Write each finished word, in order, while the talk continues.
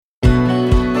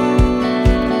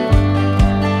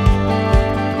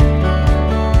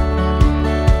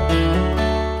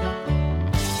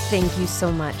Thank you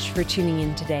so much for tuning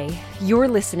in today. You're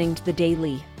listening to The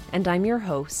Daily, and I'm your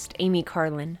host, Amy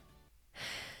Carlin.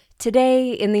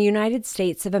 Today, in the United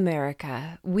States of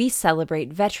America, we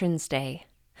celebrate Veterans Day.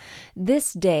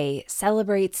 This day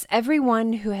celebrates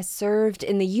everyone who has served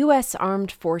in the U.S.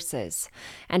 Armed Forces,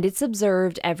 and it's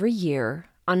observed every year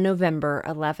on November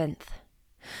 11th.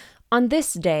 On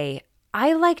this day,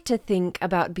 I like to think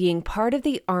about being part of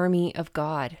the army of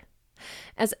God.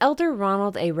 As Elder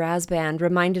Ronald A. Rasband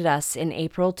reminded us in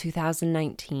April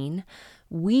 2019,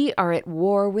 we are at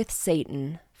war with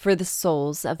Satan for the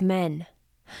souls of men.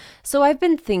 So I've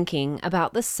been thinking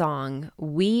about the song,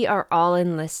 We Are All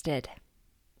Enlisted.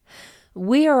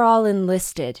 We are all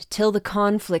enlisted till the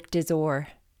conflict is o'er.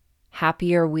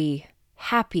 Happy are we,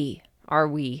 happy are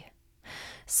we.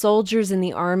 Soldiers in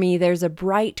the army, there's a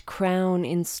bright crown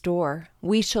in store.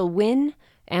 We shall win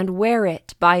and wear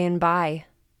it by and by.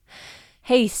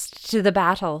 Haste to the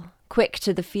battle, quick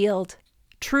to the field.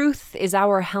 Truth is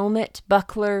our helmet,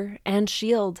 buckler, and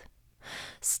shield.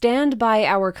 Stand by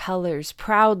our colors,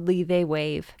 proudly they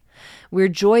wave. We're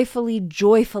joyfully,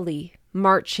 joyfully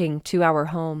marching to our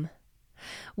home.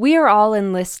 We are all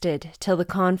enlisted till the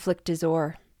conflict is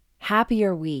o'er. Happy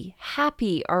are we,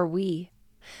 happy are we.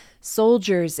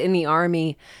 Soldiers in the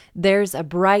army, there's a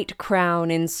bright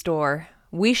crown in store.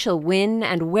 We shall win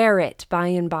and wear it by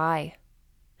and by.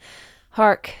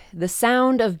 Hark, the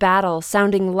sound of battle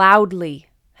sounding loudly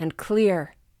and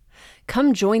clear.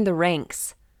 Come join the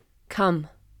ranks. Come,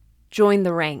 join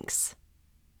the ranks.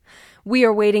 We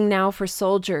are waiting now for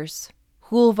soldiers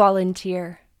who'll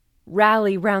volunteer.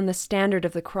 Rally round the standard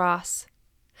of the cross.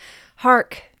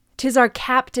 Hark, 'tis our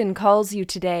captain calls you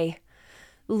today.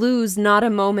 Lose not a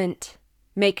moment.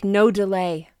 Make no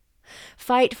delay.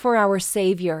 Fight for our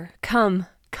Savior. Come,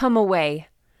 come away.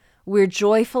 We're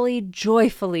joyfully,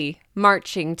 joyfully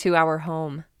marching to our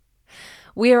home.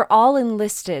 We are all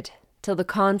enlisted till the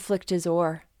conflict is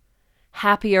o'er.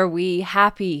 Happy are we,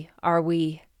 happy are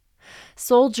we.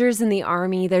 Soldiers in the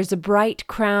army, there's a bright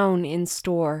crown in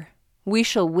store. We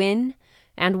shall win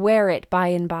and wear it by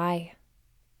and by.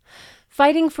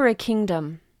 Fighting for a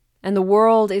kingdom, and the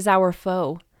world is our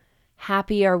foe.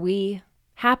 Happy are we,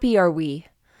 happy are we.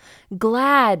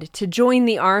 Glad to join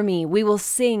the army, we will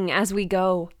sing as we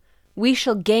go. We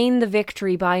shall gain the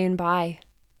victory by and by.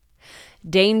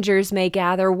 Dangers may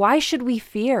gather, why should we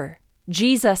fear?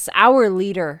 Jesus, our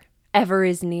leader, ever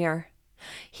is near.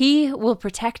 He will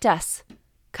protect us,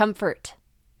 comfort,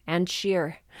 and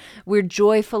cheer. We're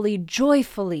joyfully,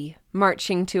 joyfully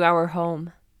marching to our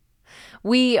home.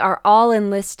 We are all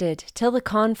enlisted till the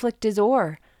conflict is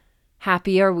o'er.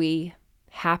 Happy are we,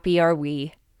 happy are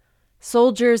we.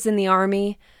 Soldiers in the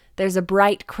army, there's a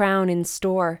bright crown in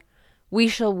store. We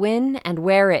shall win and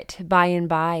wear it by and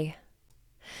by.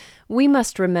 We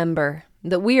must remember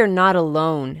that we are not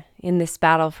alone in this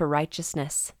battle for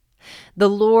righteousness. The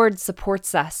Lord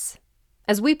supports us.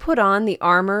 As we put on the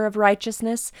armor of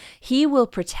righteousness, He will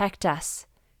protect us,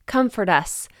 comfort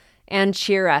us, and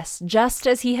cheer us, just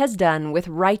as He has done with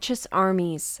righteous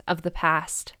armies of the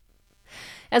past.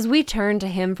 As we turn to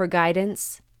Him for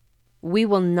guidance, we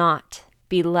will not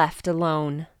be left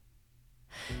alone.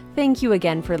 Thank you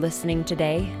again for listening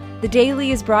today. The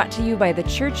Daily is brought to you by The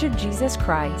Church of Jesus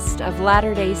Christ of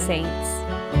Latter-day Saints.